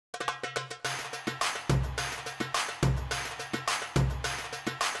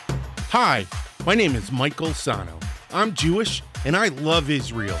Hi, my name is Michael Sahno. I'm Jewish and I love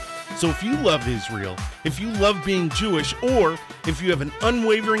Israel. So if you love Israel, if you love being Jewish, or if you have an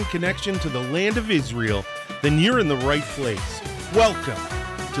unwavering connection to the land of Israel, then you're in the right place. Welcome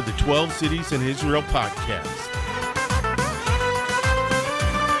to the 12 Cities in Israel podcast.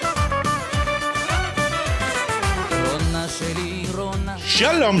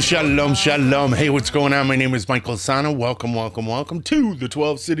 Shalom, shalom, shalom. Hey, what's going on? My name is Michael Sahno. Welcome to the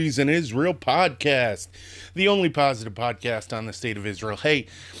 12 Cities in Israel podcast, the only positive podcast on the state of Israel. Hey,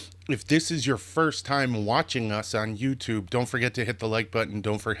 if this is your first time watching us on YouTube, don't forget to hit the like button.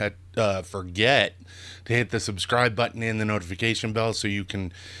 Don't forget to hit the subscribe button and the notification bell so you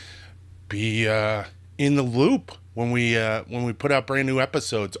can be in the loop when we put out brand new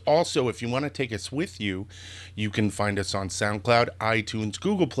episodes. Also, if you want to take us with you, you can find us on SoundCloud, iTunes,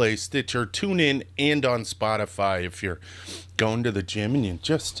 Google Play, Stitcher, TuneIn, and on Spotify. If you're going to the gym and you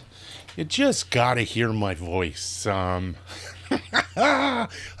just gotta hear my voice. Oh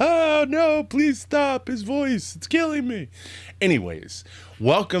no, please stop. His voice, it's killing me. Anyways,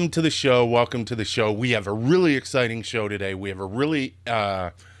 welcome to the show. We have a really exciting show today. We have a really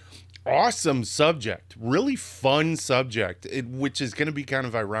awesome subject, really fun subject, which is going to be kind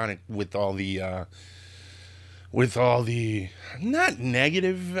of ironic with all the not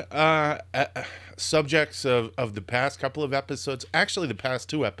negative subjects of the past couple of episodes. Actually, the past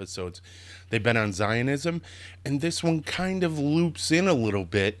two episodes, they've been on Zionism, and this one kind of loops in a little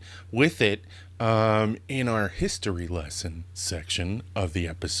bit with it in our history lesson section of the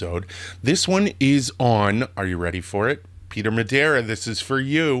episode. This one is on, are you ready for it? Peter Madeira, this is for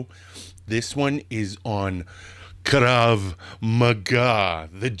you. This one is on Krav Maga,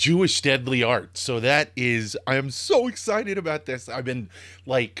 the Jewish deadly art. So I am so excited about this. I've been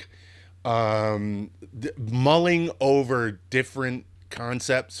mulling over different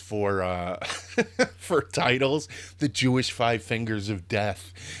concepts for for titles. The Jewish Five Fingers of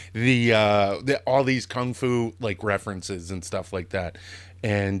Death, all these kung fu references and stuff like that.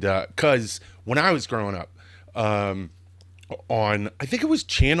 And because when I was growing up, on, I think it was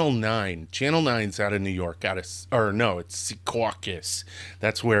Channel 9. Channel 9's out of New York, it's Secaucus.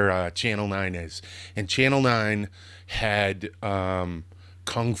 That's where Channel 9 is. And Channel 9 had kung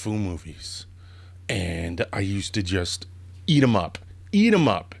fu movies. And I used to just eat them up.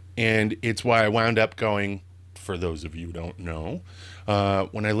 And it's why I wound up going, for those of you who don't know,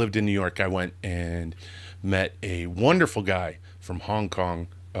 when I lived in New York, I went and met a wonderful guy from Hong Kong,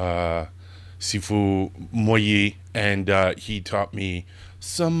 Sifu Moyi, and he taught me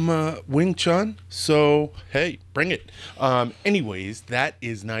some Wing Chun, so hey, bring it. Anyways, that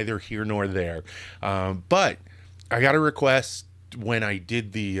is neither here nor there, but I got a request when I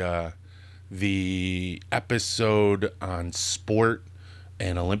did the episode on sport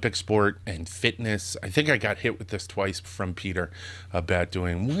and Olympic sport and fitness. I think I got hit with this twice from Peter about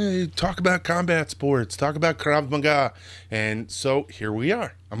talk about combat sports, talk about Krav Maga. And so here we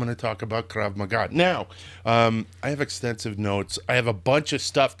are. I'm going to talk about Krav Maga. Now, I have extensive notes. I have a bunch of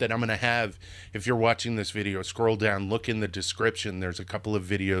stuff that I'm going to have. If you're watching this video, scroll down, look in the description. There's a couple of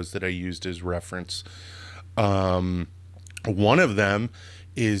videos that I used as reference. One of them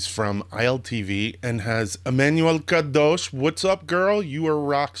is from ILTV and has Emanuelle Kadosh. What's up, girl? You are a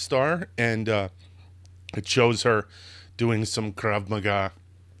rock star. And it shows her doing some Krav Maga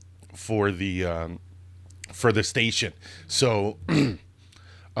for the station. So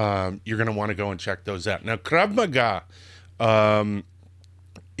you're going to want to go and check those out. Now, Krav Maga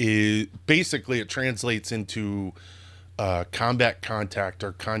is basically, it translates into combat contact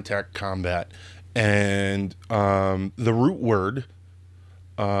or contact combat. And the root word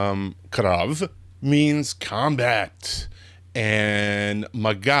Krav means combat, and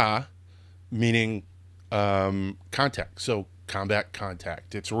Maga meaning contact. So combat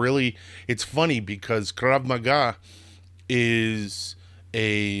contact. It's funny because Krav Maga is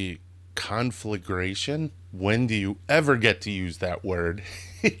a conflagration. When do you ever get to use that word?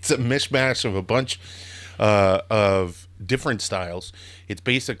 It's a mishmash of a bunch of different styles. It's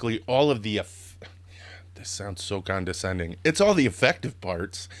basically all of the this sounds so condescending. It's all the effective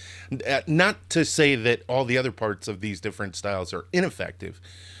parts. Not to say that all the other parts of these different styles are ineffective,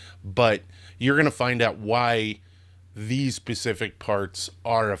 but you're going to find out why these specific parts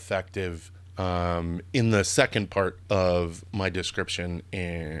are effective in the second part of my description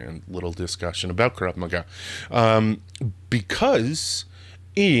and little discussion about Krav Maga. Because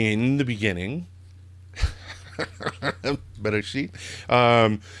in the beginning, better sheet.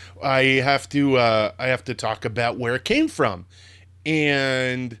 I have to talk about where it came from,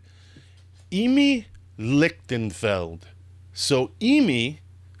 and Imi Lechtenfeld. So Imi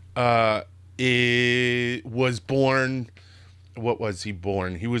was born. What was he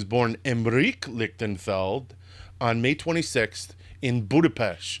born? He was born Imi Lechtenfeld on May 26th in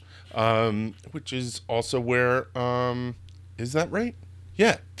Budapest, which is also where, is that right?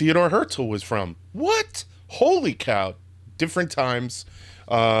 Yeah, Theodore Herzl was from. What? Holy cow. Different times.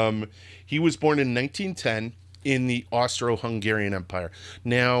 He was born in 1910 in the Austro-Hungarian Empire.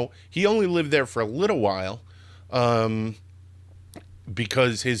 Now, he only lived there for a little while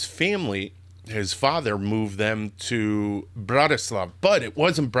because his family, his father, moved them to Bratislav. But it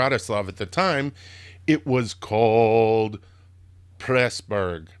wasn't Bratislav at the time. It was called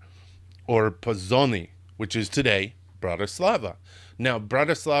Pressburg or Poznany, which is today Bratislava. Now,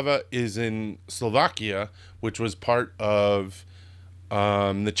 Bratislava is in Slovakia, which was part of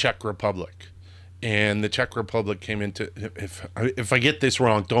the Czech Republic. And the Czech Republic came into, if I get this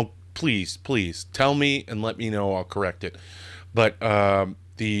wrong, please tell me and let me know. I'll correct it. But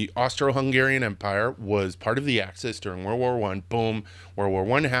the Austro-Hungarian Empire was part of the Axis during World War I. Boom, World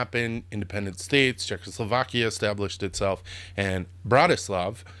War I happened, independent states, Czechoslovakia established itself, and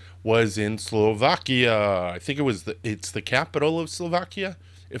Bratislav was in Slovakia. I think it's the capital of Slovakia.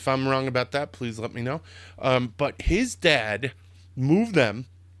 If I'm wrong about that, please let me know. But his dad moved them,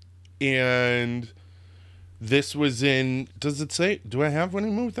 and this was in, does it say, do I have when he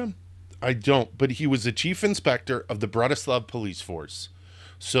moved them? I don't, but he was the chief inspector of the Bratislav police force.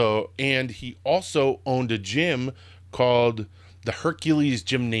 So, and he also owned a gym called the Hercules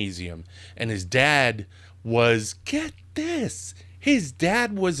Gymnasium. And his dad was, get this, his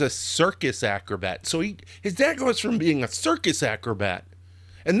dad was a circus acrobat. So his dad goes from being a circus acrobat.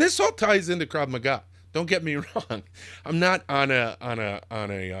 And this all ties into Krav Maga. Don't get me wrong. I'm not on a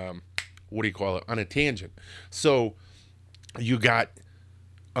what do you call it? On a tangent. So you got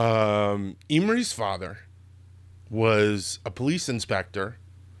Imre's father was a police inspector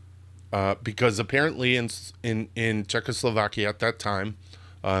because apparently in Czechoslovakia at that time,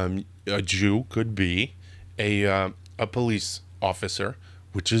 a Jew could be a police officer,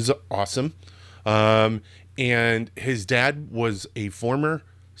 which is awesome. And his dad was a former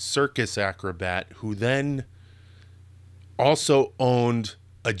circus acrobat who then also owned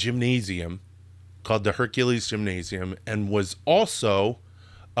a gymnasium called the Hercules Gymnasium and was also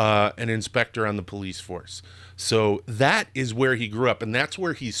an inspector on the police force. So that is where he grew up, and that's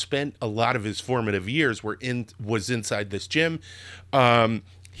where he spent a lot of his formative years. Was inside this gym.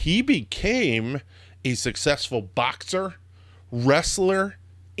 He became a successful boxer, wrestler,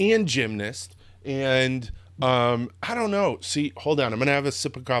 and gymnast. And I don't know. See, hold on. I'm gonna have a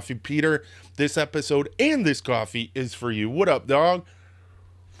sip of coffee, Peter. This episode and this coffee is for you. What up, dog?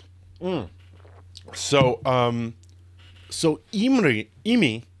 So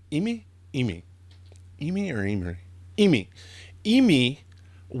Imi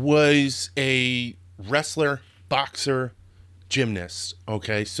was a wrestler, boxer, gymnast.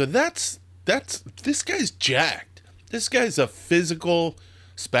 Okay, so that's this guy's jacked. This guy's a physical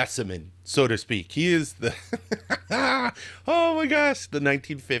specimen, so to speak. He is the oh my gosh, the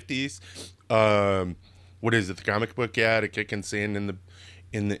 1950s. What is it? The comic book? Yeah, to kicking sand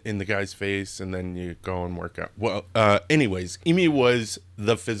in the guy's face, and then you go and work out. Well, anyways, Imi was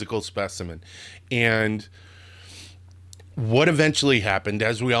the physical specimen, and what eventually happened,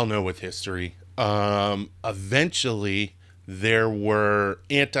 as we all know with history, eventually there were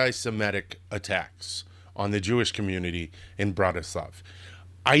anti-Semitic attacks on the Jewish community in Bratislav.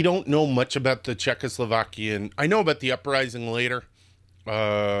 I don't know much about the Czechoslovakian. I know about the uprising later,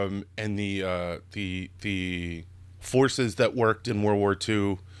 and the forces that worked in World War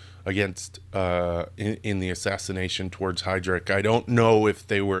II against in the assassination towards Heydrich. I don't know if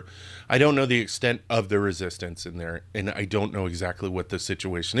they were. I don't know the extent of the resistance in there, and I don't know exactly what the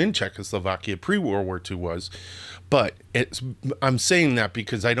situation in Czechoslovakia pre-World War II was. But I'm saying that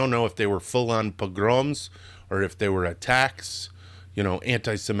because I don't know if they were full-on pogroms or if they were attacks, you know,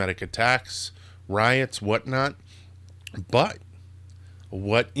 anti-Semitic attacks, riots, whatnot. But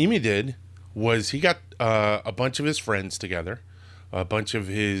what Imi did was he got a bunch of his friends together, a bunch of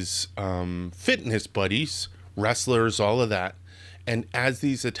his fitness buddies, wrestlers, all of that. And as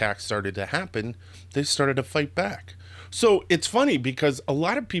these attacks started to happen, they started to fight back. So it's funny because a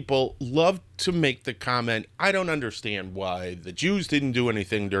lot of people love to make the comment, I don't understand why the Jews didn't do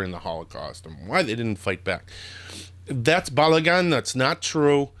anything during the Holocaust and why they didn't fight back. That's balagan. That's not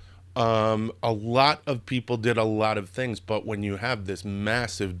true. A lot of people did a lot of things, but when you have this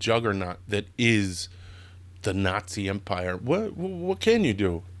massive juggernaut that is the Nazi Empire, what can you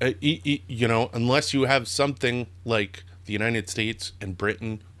do? You know, unless you have something like the United States and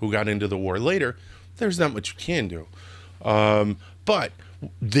Britain who got into the war later, there's not much you can do. But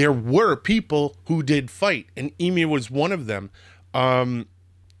there were people who did fight, and Imi was one of them.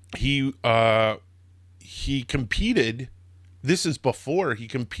 He competed. This is before he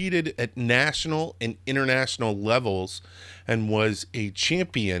competed at national and international levels, and was a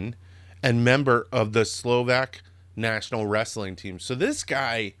champion and member of the Slovak national wrestling team. So this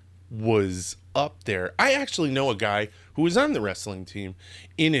guy was up there. I actually know a guy who was on the wrestling team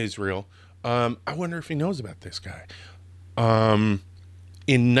in Israel. I wonder if he knows about this guy.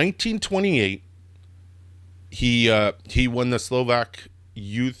 In 1928, he won the Slovak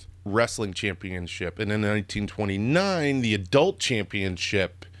Youth Wrestling Championship, and in 1929, the Adult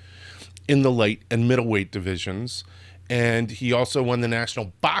Championship in the light and middleweight divisions. And he also won the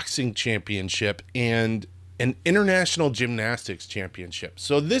National Boxing Championship and an International Gymnastics Championship.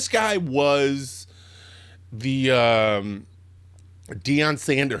 So this guy was the Deion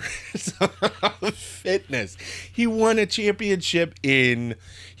Sanders of fitness. He won a championship in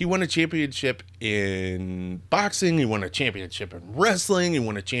boxing, he won a championship in wrestling, he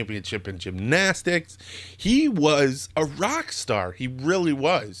won a championship in gymnastics. He was a rock star. He really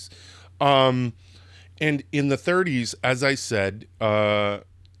was. And in the 30s, as I said,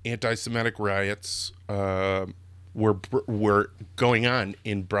 anti-Semitic riots were going on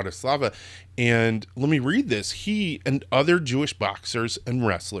in Bratislava. And let me read this. He and other Jewish boxers and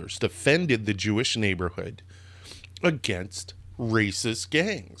wrestlers defended the Jewish neighborhood against racist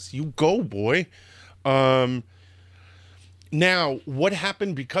gangs. You go, boy. Now, what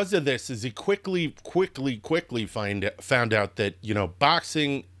happened because of this is he quickly found out that, you know,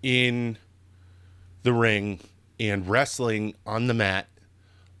 boxing in the ring and wrestling on the mat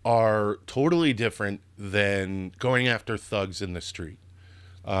are totally different than going after thugs in the street.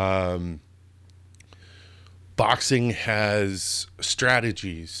 Boxing has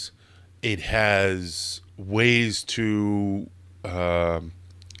strategies. It has ways to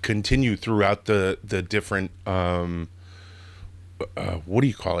continue throughout the different what do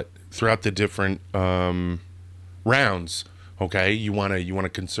you call it? Throughout the different rounds. Okay, you want to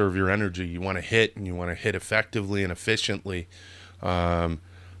conserve your energy. You want to hit, and you want to hit effectively and efficiently.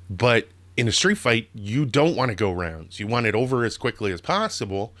 But in a street fight, you don't want to go rounds. You want it over as quickly as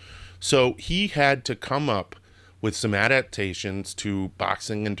possible. So he had to come up with some adaptations to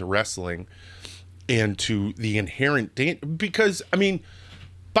boxing and to wrestling and to the inherent danger. Because, I mean,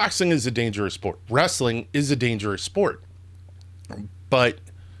 boxing is a dangerous sport. Wrestling is a dangerous sport. But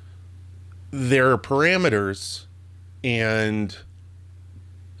there are parameters and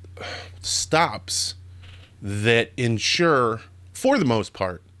stops that ensure, for the most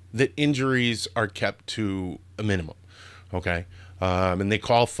part, that injuries are kept to a minimum. Okay. And they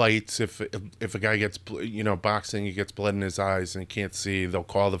call fights if a guy gets, you know, boxing, he gets blood in his eyes and he can't see, they'll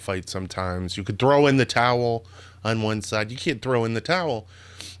call the fight sometimes. You could throw in the towel on one side. You can't throw in the towel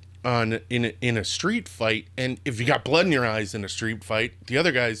in a street fight. And if you got blood in your eyes in a street fight, the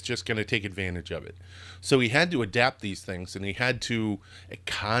other guy's just going to take advantage of it. So he had to adapt these things, and he had to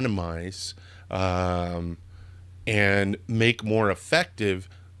economize and make more effective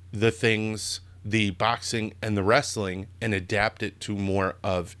the things, the boxing and the wrestling, and adapt it to more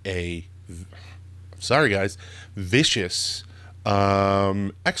of a, sorry guys, vicious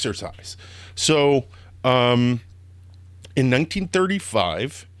exercise. So in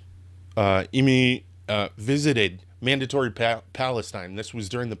 1935, Imi visited mandatory Palestine. This was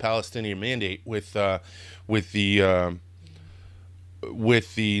during the Palestinian Mandate with the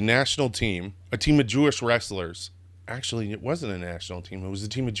national team, a team of Jewish wrestlers. Actually, it wasn't a national team. It was a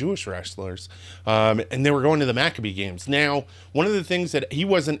team of Jewish wrestlers. And they were going to the Maccabee Games. Now, one of the things that he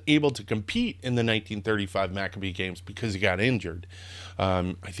wasn't able to compete in the 1935 Maccabee Games because he got injured.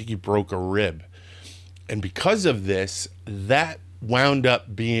 I think he broke a rib. And because of this, that wound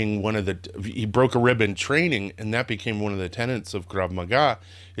up being he broke a rib in training, and that became one of the tenets of Krav Maga,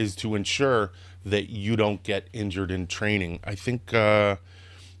 is to ensure that you don't get injured in training. I think a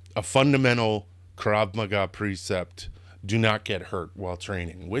fundamental Krav Maga precept: do not get hurt while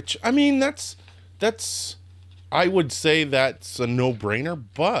training. Which, I mean, that's I would say that's a no-brainer,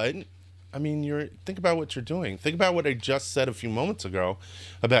 but I mean, think about what you're doing. Think about what I just said a few moments ago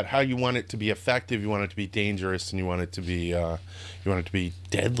about how you want it to be effective, you want it to be dangerous, and you want it to be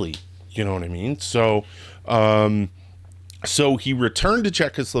deadly. You know what I mean? So, so he returned to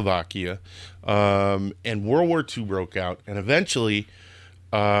Czechoslovakia, and World War II broke out, and eventually,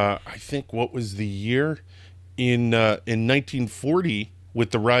 I think, what was the year? In 1940,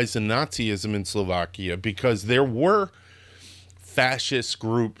 with the rise in Nazism in Slovakia, because there were fascist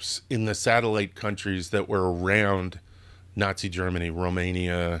groups in the satellite countries that were around Nazi Germany,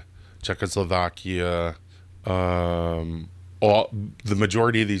 Romania, Czechoslovakia, The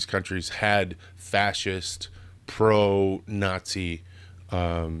majority of these countries had fascist, pro-Nazi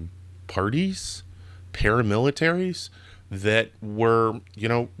parties, paramilitaries that were,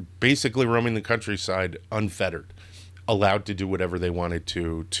 basically roaming the countryside unfettered, allowed to do whatever they wanted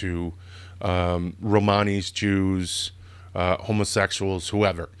to Romanis, Jews, homosexuals,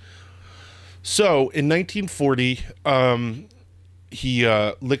 whoever. So in 1940,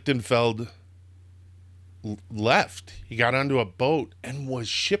 Lichtenfeld left. He got onto a boat and was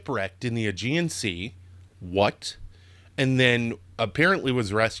shipwrecked in the Aegean Sea. What? And then apparently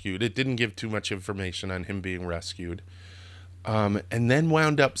was rescued. It didn't give too much information on him being rescued. And then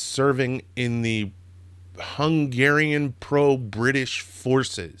wound up serving in the Hungarian pro-British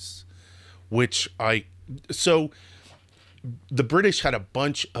forces, so the British had a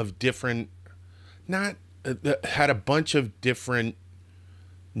bunch of different,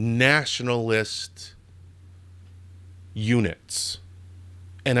 nationalist units.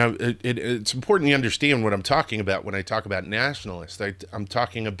 And it's important you understand what I'm talking about when I talk about nationalists. I'm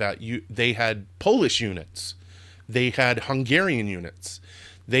talking about they had Polish units. They had Hungarian units.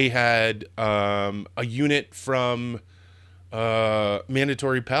 They had a unit from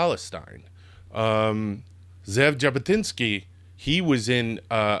Mandatory Palestine. Zev Jabotinsky, he was in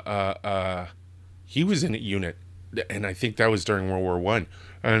a unit, and I think that was during World War I.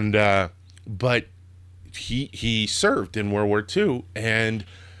 And but he served in World War II and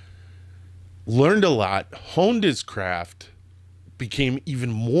learned a lot, honed his craft, became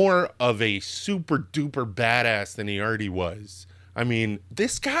even more of a super duper badass than he already was. I mean,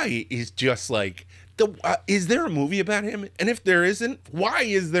 this guy is just like is there a movie about him? And if there isn't, why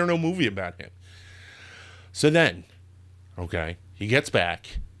is there no movie about him? So then, okay, he gets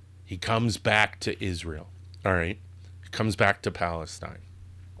back. He comes back to Israel. All right. He comes back to Palestine.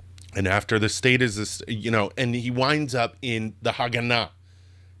 And after the state is, and he winds up in the Haganah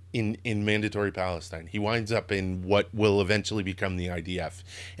in Mandatory Palestine. He winds up in what will eventually become the IDF.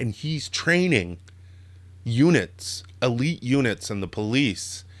 And he's training units, elite units and the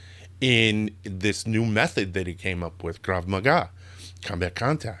police in this new method that he came up with, Krav Maga, combat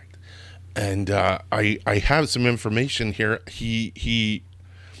contact. And I have some information here. He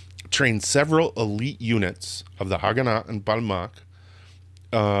trained several elite units of the Haganah and Balmak,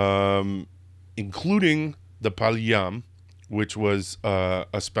 including the Palyam, which was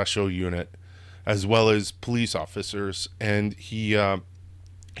a special unit, as well as police officers. And he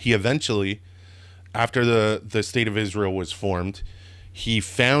eventually, after the State of Israel was formed, he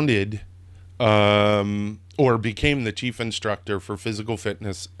founded or became the chief instructor for physical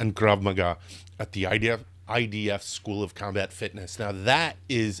fitness and Krav Maga at the IDF School of Combat Fitness. Now that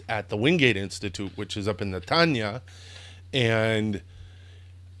is at the Wingate Institute, which is up in Netanya, and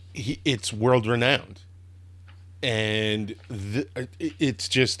it's world renowned. And it's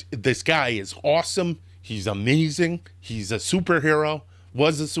just, this guy is awesome. He's amazing. He's a superhero,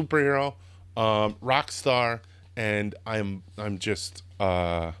 was a superhero, rock star, and I'm just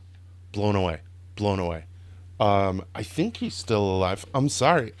blown away. I think he's still alive. I'm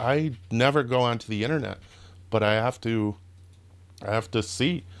sorry, I never go onto the internet, but I have to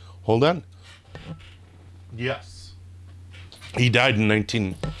see. Hold on. Yes, he died in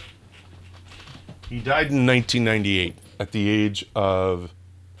 1998 at the age of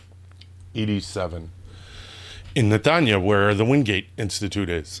 87 in Netanya, where the Wingate Institute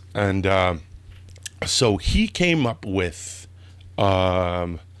is. And so he came up with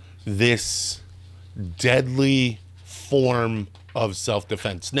this deadly form of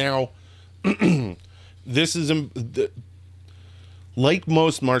self-defense. Now, this is like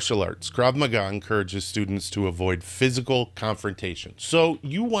most martial arts, Krav Maga encourages students to avoid physical confrontation. So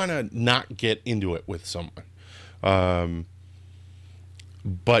you want to not get into it with someone. But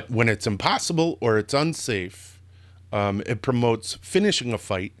when it's impossible or it's unsafe, it promotes finishing a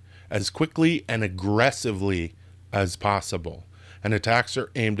fight as quickly and aggressively as possible. And attacks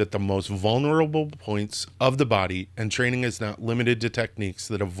are aimed at the most vulnerable points of the body, and training is not limited to techniques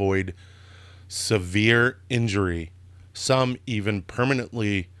that avoid severe injury, some even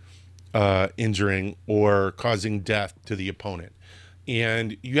permanently injuring or causing death to the opponent.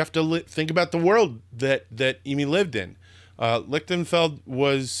 And you have to think about the world that Imi lived in. Lichtenfeld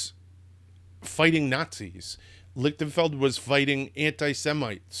was fighting Nazis. Lichtenfeld was fighting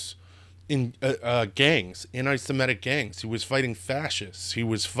anti-Semites in gangs, anti-Semitic gangs. He was fighting fascists. He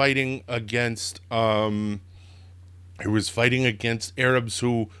was fighting against Arabs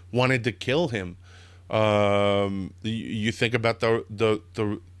who wanted to kill him. You think about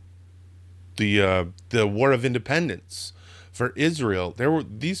the War of Independence for Israel. There were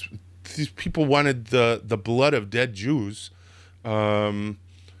these people wanted the blood of dead Jews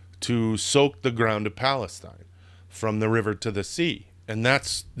to soak the ground of Palestine from the river to the sea. And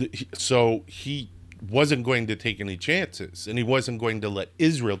so he wasn't going to take any chances, and he wasn't going to let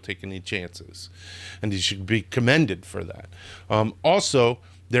Israel take any chances. And he should be commended for that. Also,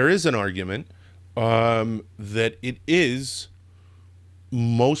 there is an argument that it is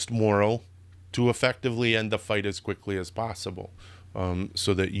most moral to effectively end the fight as quickly as possible,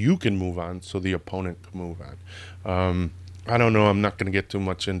 so that you can move on, so the opponent can move on. I don't know. I'm not going to get too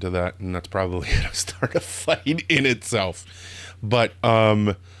much into that, and that's probably going to start a fight in itself. But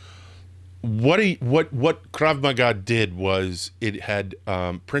what Krav Maga did was it had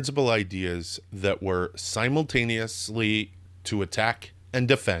principal ideas that were simultaneously to attack and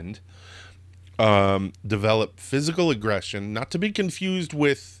defend, develop physical aggression, not to be confused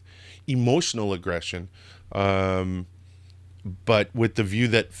with emotional aggression, but with the view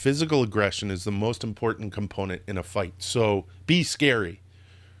that physical aggression is the most important component in a fight. So be scary.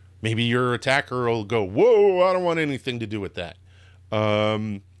 Maybe your attacker will go, whoa, I don't want anything to do with that.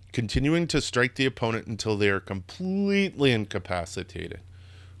 Continuing to strike the opponent until they are completely incapacitated.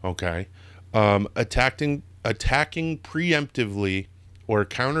 Okay. Attacking preemptively or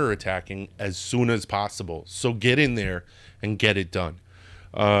counterattacking as soon as possible. So get in there and get it done.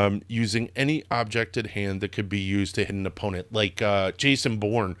 Using any object at hand that could be used to hit an opponent, like Jason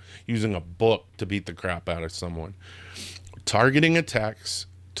Bourne using a book to beat the crap out of someone. Targeting attacks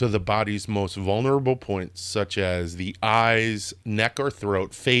to the body's most vulnerable points, such as the eyes, neck or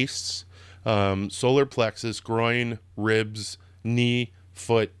throat, face, solar plexus, groin, ribs, knee,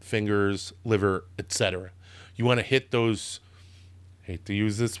 foot, fingers, liver, etc. You want to hit those, hate to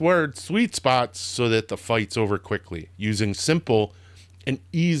use this word, sweet spots, so that the fight's over quickly, using simple and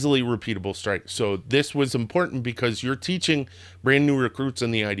easily repeatable strikes. So this was important because you're teaching brand new recruits in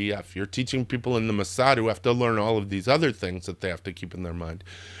the IDF. You're teaching people in the Mossad who have to learn all of these other things that they have to keep in their mind.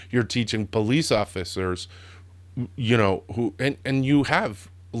 You're teaching police officers, you know, and you have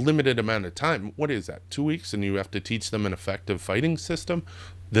a limited amount of time. What is that, 2 weeks? And you have to teach them an effective fighting system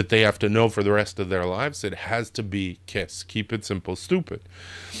that they have to know for the rest of their lives. It has to be KISS. Keep it simple, stupid.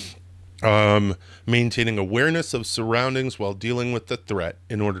 Maintaining awareness of surroundings while dealing with the threat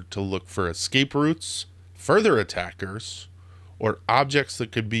in order to look for escape routes, further attackers, or objects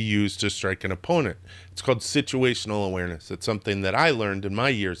that could be used to strike an opponent. It's called situational awareness. It's something that I learned in my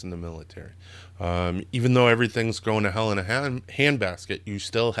years in the military. Even though everything's going to hell in a handbasket, you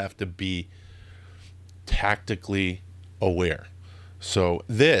still have to be tactically aware. So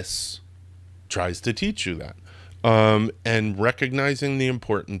this tries to teach you that. And recognizing the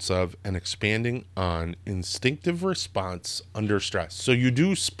importance of and expanding on instinctive response under stress. So you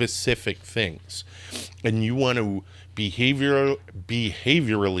do specific things, and you want to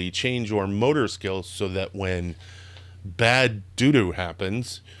behaviorally change your motor skills so that when bad doo-doo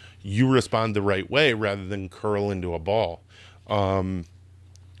happens, you respond the right way rather than curl into a ball. And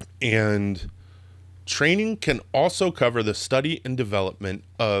training can also cover the study and development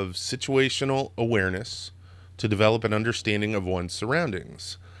of situational awareness to develop an understanding of one's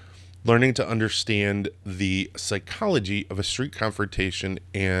surroundings, learning to understand the psychology of a street confrontation,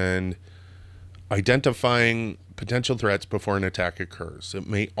 and identifying potential threats before an attack occurs. It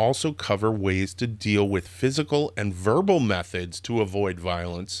may also cover ways to deal with physical and verbal methods to avoid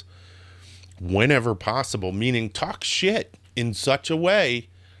violence whenever possible, meaning talk shit in such a way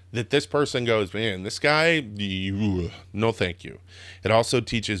that this person goes, man, this guy, no thank you. It also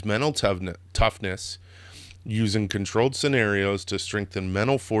teaches mental toughness, using controlled scenarios to strengthen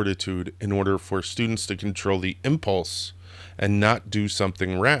mental fortitude in order for students to control the impulse and not do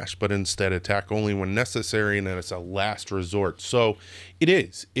something rash, but instead attack only when necessary and as a last resort. So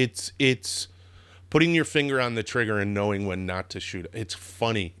it's putting your finger on the trigger and knowing when not to shoot. It's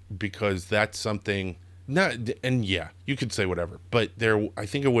funny because that's something and yeah, you could say whatever, but I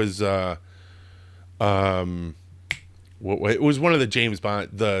think it was it was one of the James Bond,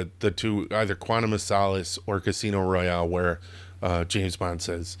 the two, either Quantum of Solace or Casino Royale, where James Bond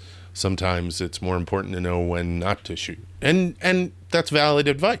says sometimes it's more important to know when not to shoot, and that's valid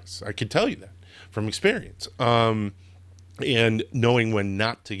advice. I could tell you that from experience. And knowing when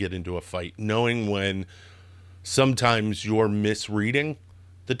not to get into a fight, knowing when sometimes you're misreading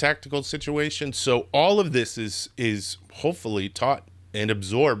the tactical situation. So all of this is hopefully taught and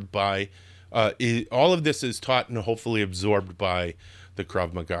absorbed by. All of this is taught and hopefully absorbed by the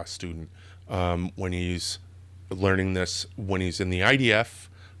Krav Maga student when he's learning this, when he's in the IDF,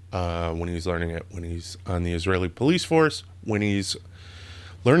 when he's learning it, when he's on the Israeli police force, when he's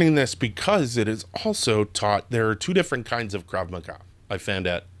learning this, because it is also taught. There are two different kinds of Krav Maga, I found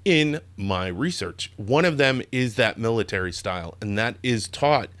out in my research. One of them is that military style, and that is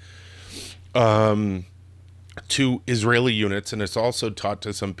taught to Israeli units, and it's also taught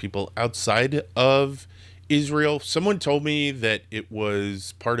to some people outside of Israel. Someone told me that it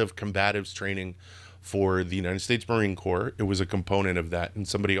was part of combatives training for the United States Marine Corps. It was a component of that. And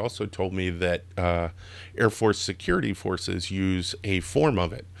somebody also told me that Air Force security forces use a form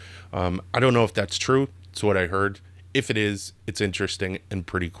of it. I don't know if that's true. It's what I heard. If it is, it's interesting and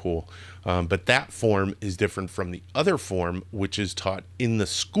pretty cool. But that form is different from the other form, which is taught in the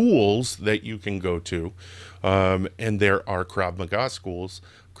schools that you can go to. And there are Krav Maga schools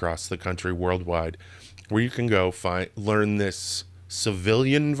across the country, worldwide, where you can go learn this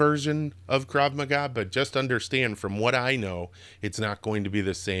civilian version of Krav Maga. But just understand, from what I know, it's not going to be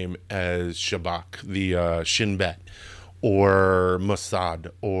the same as Shabak, the Shin Bet, or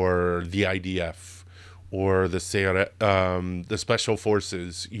Mossad, or the IDF, or the Special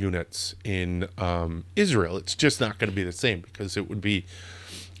Forces units in Israel. It's just not going to be the same, because it would be,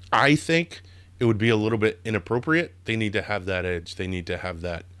 I think, it would be a little bit inappropriate. They need to have that edge. They need to have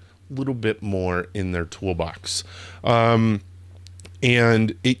that little bit more in their toolbox.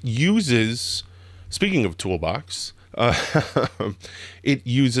 And it uses, speaking of toolbox, it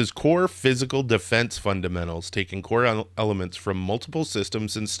uses core physical defense fundamentals, taking core elements from multiple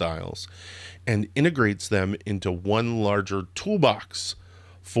systems and styles, and integrates them into one larger toolbox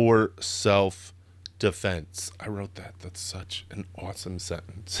for self-defense. I wrote that. That's such an awesome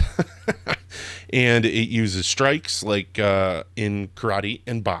sentence. And it uses strikes like in karate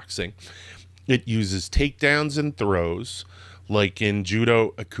and boxing. It uses takedowns and throws like in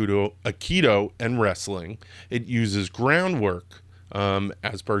judo, aikido, and wrestling. It uses groundwork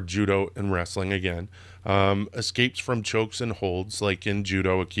as per judo and wrestling again. Escapes from chokes and holds like in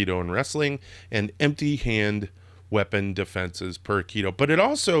judo, aikido, and wrestling, and empty hand weapon defenses per aikido. But it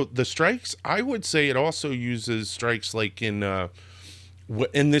also, the strikes, I would say it also uses strikes like in, and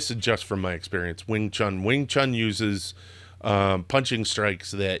this is just from my experience, Wing Chun. Wing Chun uses punching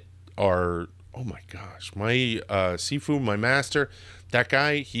strikes that are, oh my gosh, my Sifu, my master, that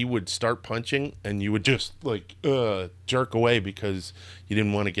guy, he would start punching and you would just like jerk away because you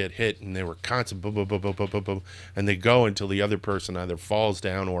didn't want to get hit, and they were constant boom, boom, boom, boom, boom, boom, boom, and they go until the other person either falls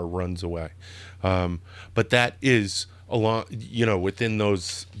down or runs away. But that is along, you know, within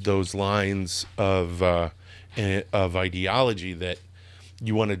those lines of ideology, that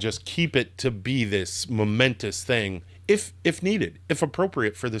you want to just keep it to be this momentous thing if needed, if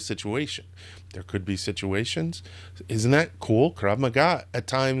appropriate for the situation. There could be situations. Isn't that cool? Krav Maga at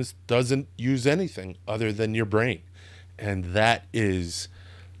times doesn't use anything other than your brain. And that is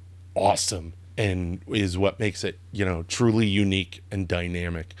awesome, and is what makes it, you know, truly unique and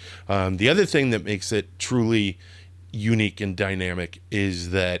dynamic. The other thing that makes it truly unique and dynamic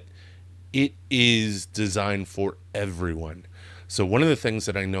is that it is designed for everyone. So one of the things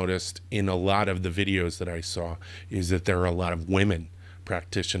that I noticed in a lot of the videos that I saw is that there are a lot of women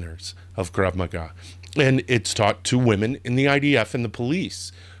practitioners of Krav Maga, and it's taught to women in the IDF and the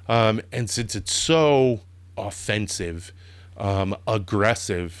police. And since it's so offensive,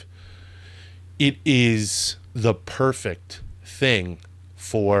 aggressive, it is the perfect thing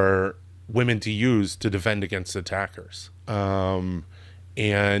for women to use to defend against attackers. And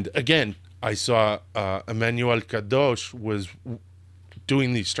again, I saw Emanuelle Kadosh was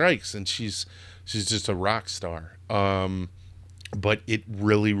doing these strikes, and she's just a rock star. But it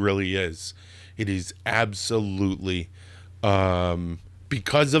really, really is. It is absolutely,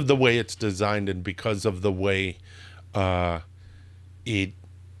 because of the way it's designed and because of the way it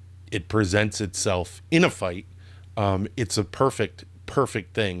presents itself in a fight, it's a perfect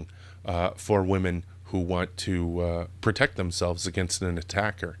thing for women who want to protect themselves against an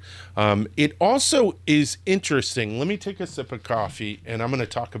attacker. It also is interesting. Let me take a sip of coffee, and I'm going to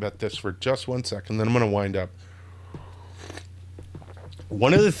talk about this for just 1 second, then I'm going to wind up.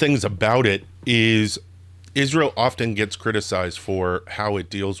 One of the things about it is Israel often gets criticized for how it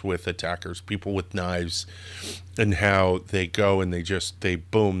deals with attackers, people with knives, and how they go and they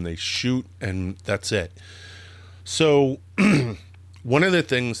boom, they shoot, and that's it. So one of the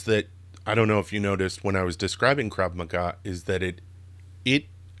things that, I don't know if you noticed when I was describing Krav Maga, is that it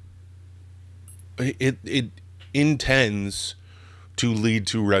intends to lead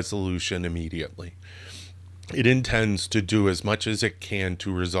to resolution immediately. It intends to do as much as it can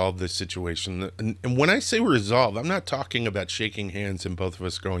to resolve this situation. And when I say resolve, I'm not talking about shaking hands and both of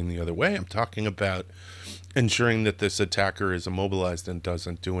us going the other way. I'm talking about ensuring that this attacker is immobilized and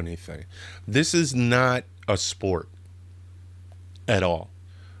doesn't do anything. This is not a sport at all.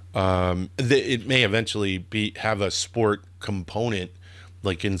 It may eventually have a sport component,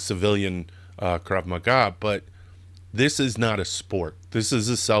 like in civilian Krav Maga, but this is not a sport. This is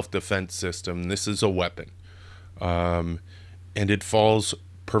a self-defense system. This is a weapon. And it falls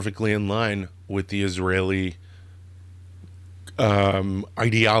perfectly in line with the Israeli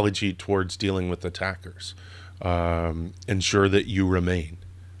ideology towards dealing with attackers. Ensure that you remain.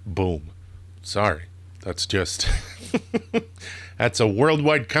 Boom. Sorry. That's just... that's a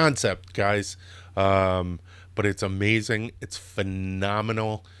worldwide concept, guys. But it's amazing. It's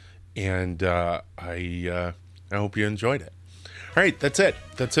phenomenal. And I hope you enjoyed it. All right, that's it.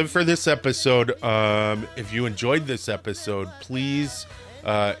 That's it for this episode. If you enjoyed this episode, please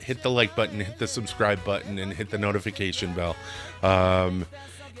hit the like button, hit the subscribe button, and hit the notification bell.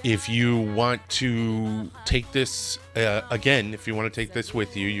 If you want to take this, again, if you want to take this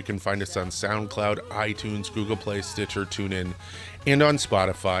with you, you can find us on SoundCloud, iTunes, Google Play, Stitcher, TuneIn, and on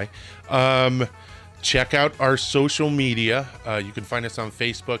Spotify. Check out our social media. You can find us on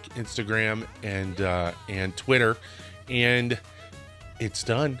Facebook, Instagram, and Twitter. And it's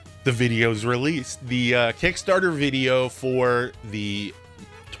done. The video's released. The Kickstarter video for the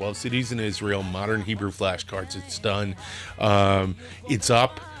 12 Cities in Israel Modern Hebrew flashcards. It's done. It's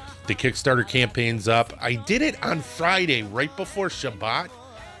up. The Kickstarter campaign's up. I did it on Friday, right before Shabbat.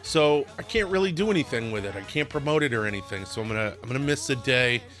 So I can't really do anything with it. I can't promote it or anything. So I'm gonna miss a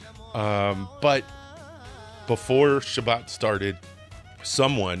day. But before Shabbat started,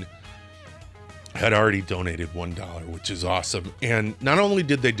 someone had already donated $1, which is awesome. And not only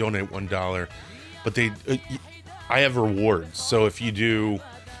did they donate $1, but I have rewards. So if you do,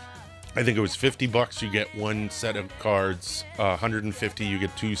 I think it was $50, you get one set of cards. 150, you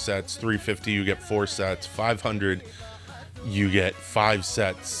get 2 sets. 350, you get 4 sets. 500, you get 5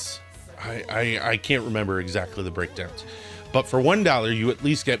 sets. I can't remember exactly the breakdowns, but for $1, you at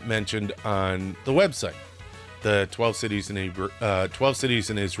least get mentioned on the website. The 12 Cities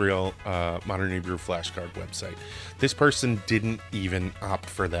in Israel Modern Hebrew flashcard website. This person didn't even opt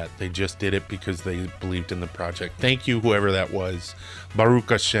for that. They just did it because they believed in the project. Thank you, whoever that was.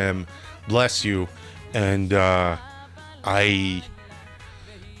 Baruch Hashem, bless you. And I'm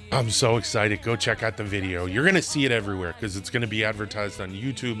so excited. Go check out the video. You're gonna see it everywhere because it's gonna be advertised on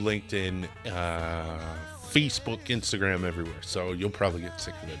YouTube, LinkedIn, Facebook, Instagram, everywhere. So you'll probably get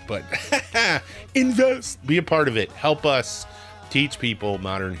sick of it, but invest, be a part of it. Help us teach people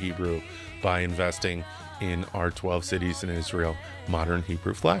modern Hebrew by investing in our 12 Cities in Israel Modern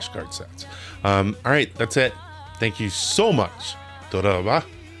Hebrew flashcard sets. All right, that's it. Thank you so much. Toda raba,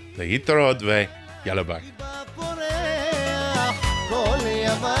 להתראות ויאללה ביי.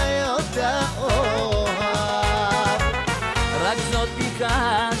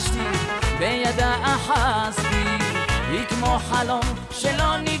 בידה אחזתי, היא כמו חלום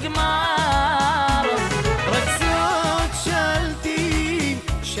שלא נגמר. רק זאת שאלתי,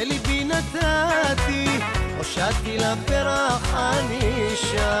 שליבי נתתי, הושעתי לפרח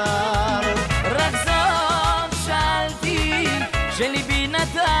הנשאר. רק זאת שאלתי, שליבי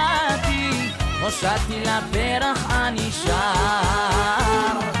נתתי, הושעתי לפרח הנשאר.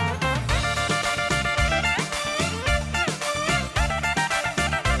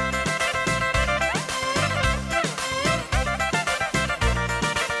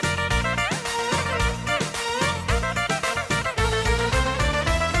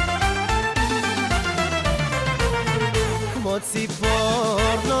 ציפור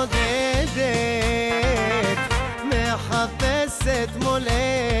נודדת, מחפשת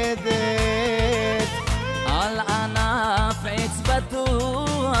מולדת. על ענף עץ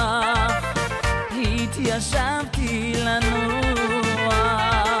בטוח, התיישבתי לנוח.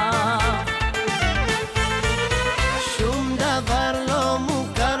 שום דבר לא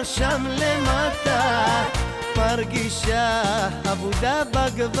מוכר שם למטה, מרגישה עבודה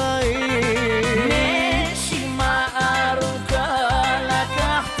בגבהים. נשימה ארוכה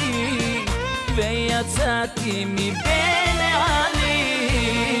לקחתי ויצאתי מבין